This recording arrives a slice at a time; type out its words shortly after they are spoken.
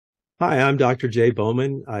Hi, I'm Dr. Jay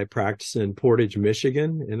Bowman. I practice in Portage,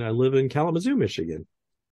 Michigan, and I live in Kalamazoo, Michigan.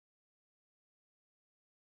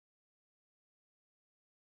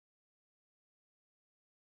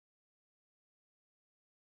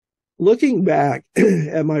 Looking back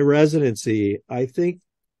at my residency, I think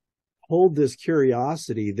hold this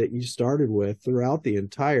curiosity that you started with throughout the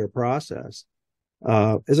entire process.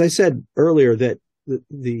 As I said earlier, that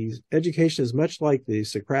the education is much like the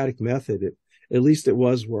Socratic method. At least it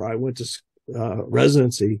was where I went to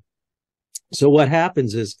residency. So what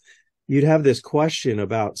happens is you'd have this question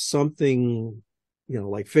about something,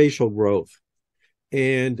 like facial growth.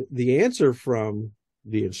 And the answer from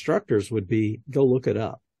the instructors would be, go look it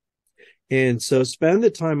up. And so spend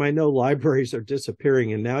the time. I know libraries are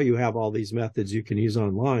disappearing and now you have all these methods you can use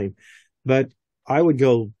online, but I would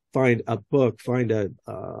go find a book, find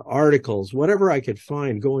articles, whatever I could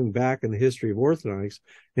find going back in the history of orthodontics.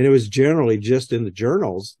 And it was generally just in the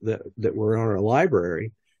journals that were in our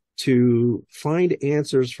library to find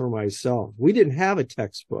answers for myself. We didn't have a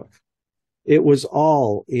textbook. It was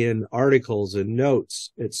all in articles and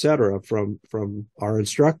notes, etc., from our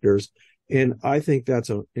instructors. And I think that's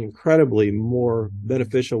an incredibly more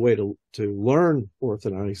beneficial way to learn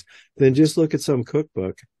orthodontics than just look at some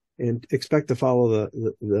cookbook and expect to follow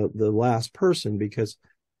the last person, because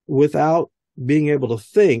without being able to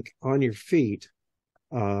think on your feet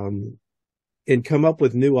and come up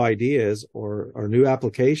with new ideas or new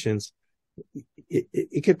applications,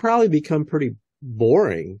 it could probably become pretty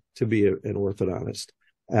boring to be an orthodontist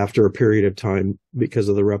after a period of time because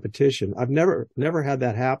of the repetition. I've never had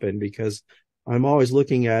that happen because I'm always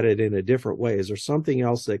looking at it in a different way. Is there something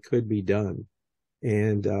else that could be done?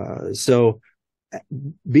 And so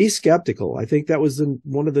be skeptical. I think that was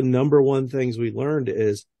one of the number one things we learned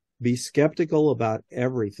is be skeptical about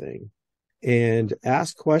everything and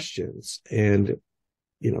ask questions and,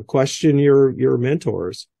 question your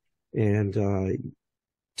mentors and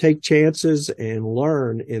take chances and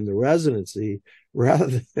learn in the residency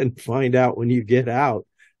rather than find out when you get out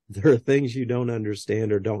there are things you don't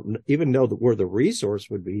understand or don't even know where the resource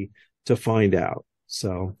would be to find out.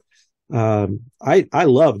 So I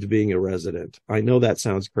loved being a resident. I know that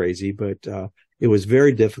sounds crazy, but it was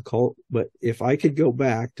very difficult. But if I could go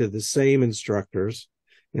back to the same instructors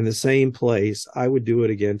in the same place, I would do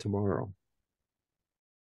it again tomorrow.